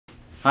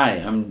Hi,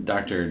 I'm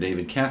Dr.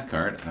 David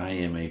Cathcart. I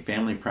am a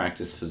family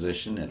practice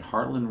physician at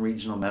Heartland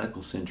Regional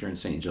Medical Center in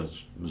St.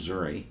 Joseph,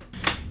 Missouri.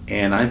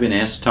 And I've been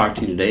asked to talk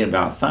to you today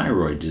about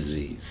thyroid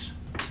disease.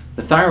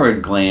 The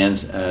thyroid gland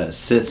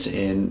sits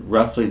in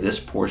roughly this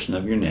portion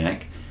of your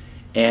neck,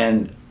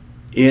 and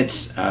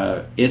its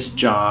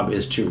job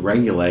is to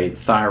regulate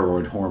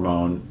thyroid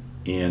hormone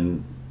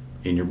in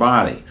your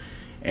body.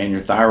 And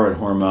your thyroid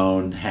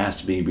hormone has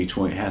to be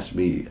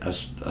a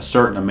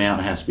certain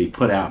amount has to be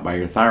put out by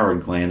your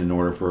thyroid gland in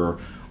order for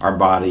our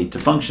body to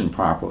function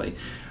properly.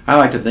 I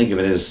like to think of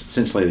it as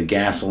essentially the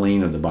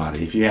gasoline of the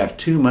body. If you have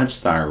too much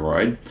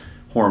thyroid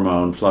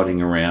hormone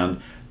floating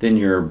around, then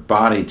your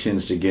body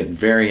tends to get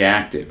very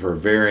active or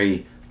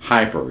very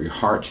hyper. Your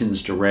heart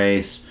tends to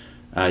race,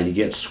 you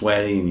get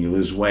sweaty and you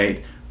lose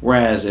weight.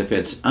 Whereas if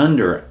it's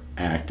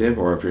underactive,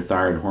 or if your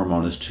thyroid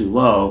hormone is too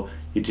low,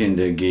 you tend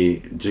to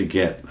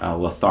get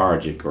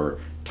lethargic or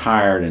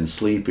tired and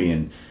sleepy,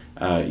 and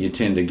you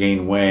tend to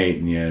gain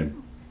weight, and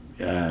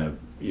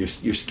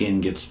your skin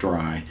gets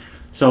dry.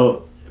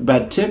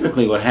 But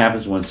typically what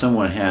happens when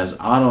someone has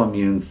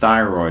autoimmune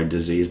thyroid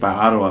disease, by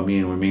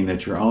autoimmune we mean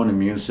that your own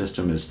immune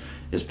system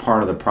is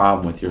part of the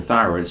problem with your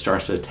thyroid. It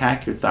starts to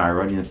attack your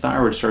thyroid, and your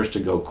thyroid starts to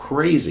go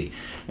crazy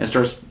and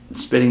starts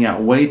spitting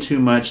out way too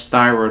much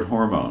thyroid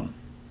hormone.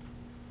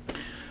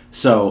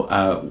 So,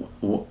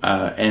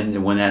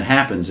 and when that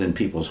happens, then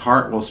people's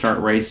heart will start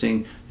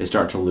racing, they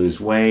start to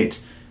lose weight,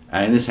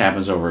 and this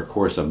happens over a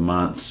course of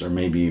months or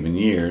maybe even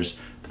years.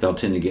 But they'll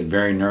tend to get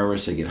very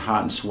nervous, they get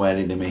hot and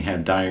sweaty, they may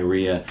have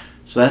diarrhea.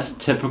 So that's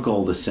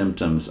typical of the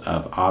symptoms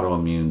of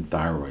autoimmune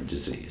thyroid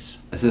disease.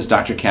 This is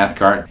Dr.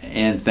 Cathcart,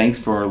 and thanks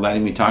for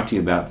letting me talk to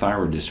you about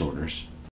thyroid disorders.